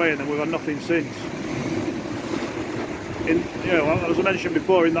straight away and then we've had nothing since. You know, as I mentioned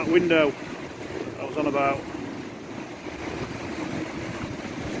before, in that window I was on about.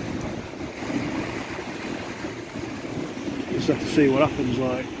 Just have to see what happens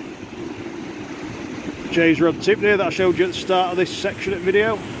like. Jay's rod tip there that I showed you at the start of this section of the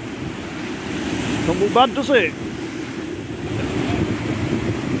video. Don't look bad, does it?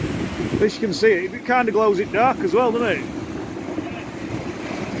 At least you can see it. It kind of glows it dark as well, doesn't it?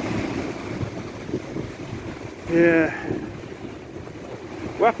 Yeah.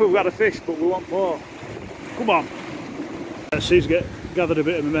 We're happy we've got a fish, but we want more. Come on. He's gathered a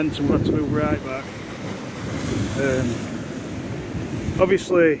bit of momentum, we'll have to move right back.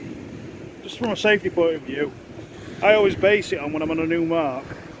 Obviously, just from a safety point of view, I always base it on when I'm on a new mark.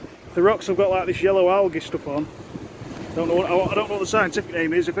 The rocks have got like this yellow algae stuff on. I don't know what the scientific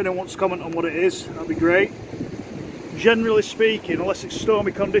name is. If anyone wants to comment on what it is, that'd be great. Generally speaking, unless it's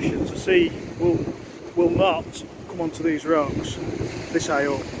stormy conditions, the sea will not come onto these rocks this high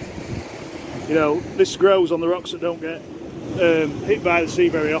up. You know, this grows on the rocks that don't get hit by the sea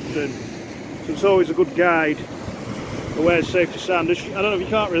very often. So it's always a good guide of where's safe to stand. I don't know if you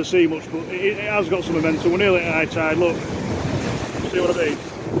can't really see much, but it has got some momentum. We're nearly at high tide, look. See what I mean?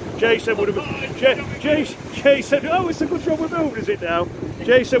 Jay said would have been. Jay said, oh, it's a good job we moved, is it now?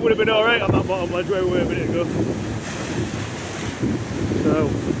 Jay said would have been alright on that bottom ledge where we were a minute ago. So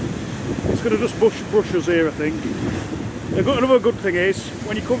it's going to just brush us here, I think. Another good thing is,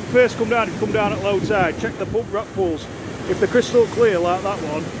 when you first come down, if you come down at low tide, check the rock pools. If they're crystal clear like that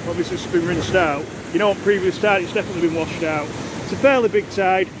one, obviously it's been rinsed out. You know, on previous tide it's definitely been washed out. It's a fairly big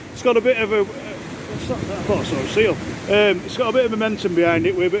tide. It's got a bit of a. I thought I saw a seal. It's got a bit of momentum behind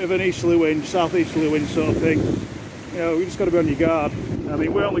it with a bit of an easterly wind, southeasterly wind sort of thing. You know, you just got to be on your guard. I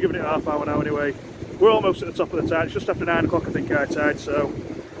mean, we're only giving it half hour now anyway. We're almost at the top of the tide. It's just after 9 o'clock, I think, high tide. So,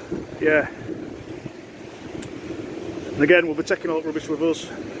 yeah. And again, we'll be taking all that rubbish with us.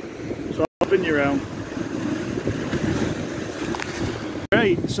 So I'll bin you around.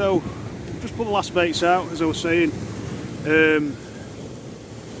 Right, so just put the last baits out, as I was saying.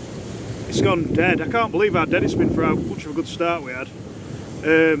 It's gone dead. I can't believe how dead it's been for how much of a good start we had.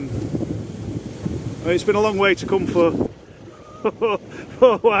 It's been a long way to come for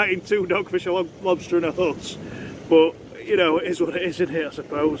whiting 2 dogfish, a lobster and a Huss. But, you know, it is what it is, isn't it, I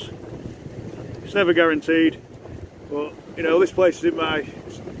suppose. It's never guaranteed. But, you know, this place is in my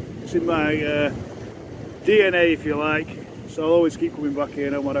DNA, if you like. So I'll always keep coming back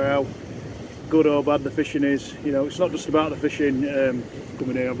here, no matter how good or bad the fishing is. You know, it's not just about the fishing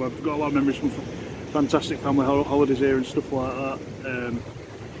coming here. I've got a lot of memories from fantastic family holidays here and stuff like that.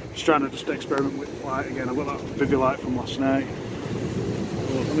 Just trying to experiment with light again. I've got that Vivi light from last night.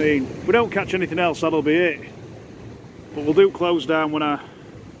 But, I mean, if we don't catch anything else, that'll be it. But we'll do close down when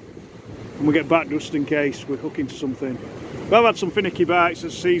we get back, just in case we're hooking to something. I've had some finicky bites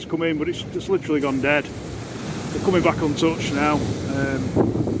as the seas come in, but it's just literally gone dead. They're coming back untouched now.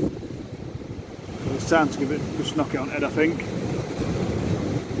 It's time to give it, just knock it on head, I think.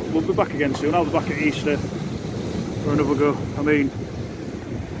 We'll be back again soon. I'll be back at Easter for another go. I mean,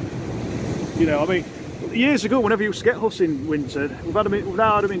 you know, years ago, whenever you used to get Huss in winter, we've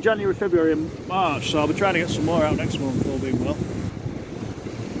now had them in January, February and March, so I'll be trying to get some more out next month, all being well.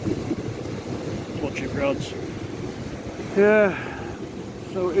 Watch your rods. Yeah,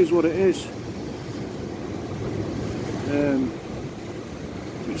 so it is what it is.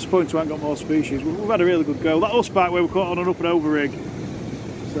 It's disappointing we haven't got more species. We've had a really good go. That Huss bite where we caught on an up and over rig.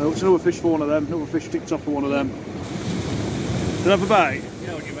 So it's another fish for one of them, another fish ticked off for one of them. Did I have a bite?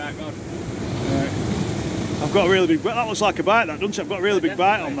 Yeah, when you're back on. Right. I've got a really big bite. That looks like a bite, that, doesn't it? I've got a really big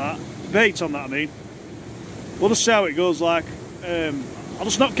bite on that. Bait on that, I mean. We'll just see how it goes like. I'll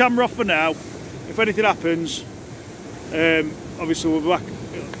just knock camera off for now. If anything happens, obviously we'll be back.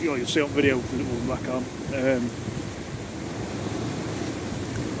 You'll see on video that we'll be back on.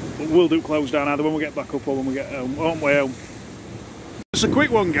 But we'll do close down either when we get back up or when we get home, on the way home. It's a quick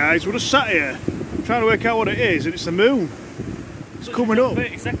one, guys. We're just sat here trying to work out what it is, and it's the moon. It's coming up.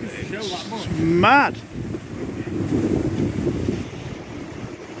 30 seconds to show that much. It's mad.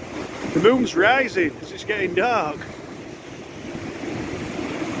 The moon's rising as it's getting dark.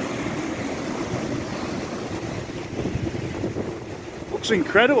 Looks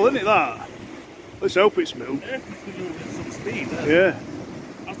incredible, isn't it, that? Let's hope it's moon. Yeah, it's moving at some speed. Yeah.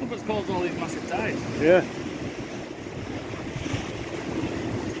 That's what's caused all these massive tides. Yeah.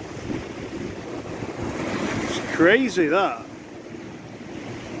 It's crazy, that.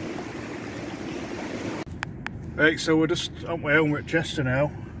 Right, so we're just on my own at Chester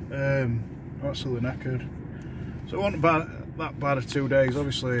now. Absolutely knackered. So it wasn't that bad of 2 days.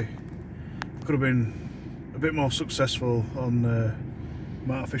 Obviously, could have been a bit more successful on the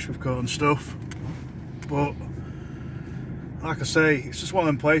amount of fish we've caught and stuff. But like I say, it's just one of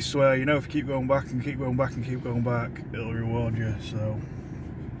them places where, you know, if you keep going back and keep going back and keep going back, it'll reward you. So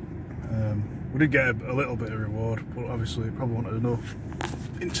we did get a little bit of reward, but obviously probably wasn't enough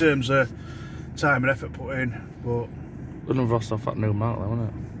in terms of time and effort put in. But another Huss off that new mark, though, wasn't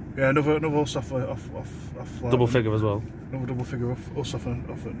it? Yeah, another Huss off double figure as well. Another double figure off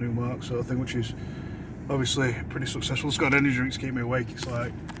at new mark sort of thing, which is obviously pretty successful. It's got an energy drink to keep me awake. It's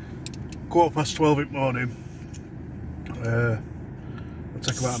like 12:15 in the morning. It'll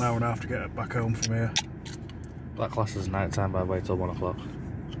take about an hour and a half to get back home from here. That class is night time, by the way, till 1 o'clock.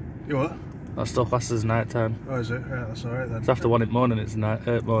 You what? That still classes as night time. Oh, is it? Right, that's alright then. It's after 1 in the morning, it's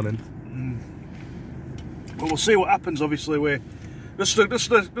night morning. Well, we'll see what happens. Obviously, we're just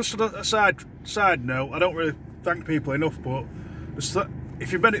a side note. I don't really thank people enough, but just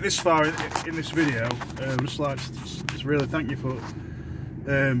if you've made it this far in this video, just like to really thank you for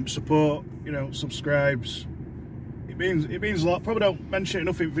support. You know, subscribes. It means a lot. Probably don't mention it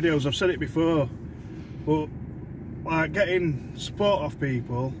enough in videos. I've said it before, but like getting support off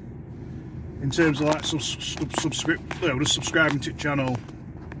people in terms of like just subscribing to the channel,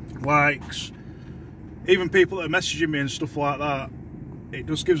 likes, even people that are messaging me and stuff like that. It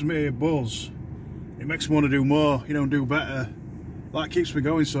just gives me a buzz. It makes me want to do more, you know, and do better. That keeps me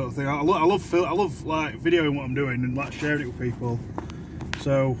going, sort of thing. I love like videoing what I'm doing and like sharing it with people.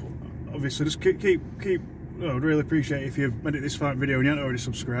 So obviously, just keep. I'd really appreciate it if you've made it this far in video and you haven't already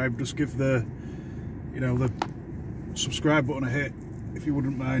subscribed. Just give the, you know, the subscribe button a hit if you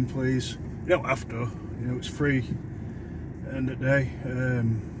wouldn't mind, please. You don't have to. You know, it's free at the end of the day.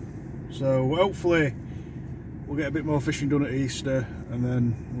 So hopefully we'll get a bit more fishing done at Easter, and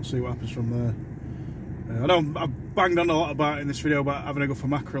then we'll see what happens from there. I know I've banged on a lot about in this video about having a go for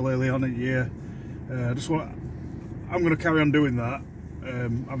mackerel early on in the year. I'm going to carry on doing that,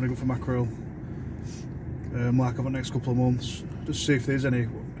 having a go for mackerel, like over the next couple of months, just see if there's any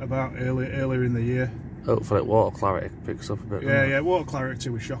about earlier in the year. Hopefully water clarity picks up a bit. Yeah, water clarity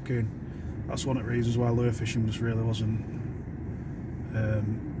was shocking. That's one of the reasons why lure fishing just really wasn't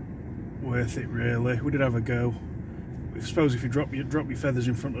worth it, really. We did have a go. I suppose if you drop your feathers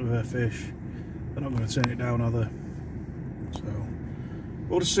in front of a fish, they're not going to turn it down, are they? So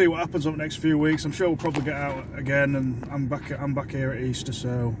we'll just see what happens over the next few weeks. I'm sure we'll probably get out again, and I'm back here at Easter,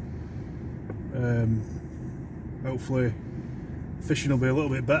 so hopefully fishing will be a little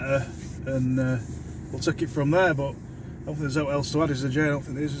bit better, and we'll take it from there. But I don't think there's no else to add, is there, Jay? I don't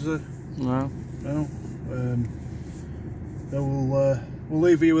think there is there? No. So we'll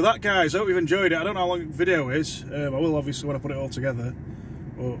leave you with that, guys. I hope you've enjoyed it. I don't know how long the video is. I will obviously when I put it all together,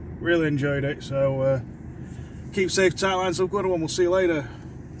 but really enjoyed it. So keep safe, tight lines, have a good one. We'll see you later.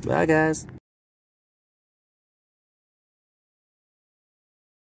 Bye, guys.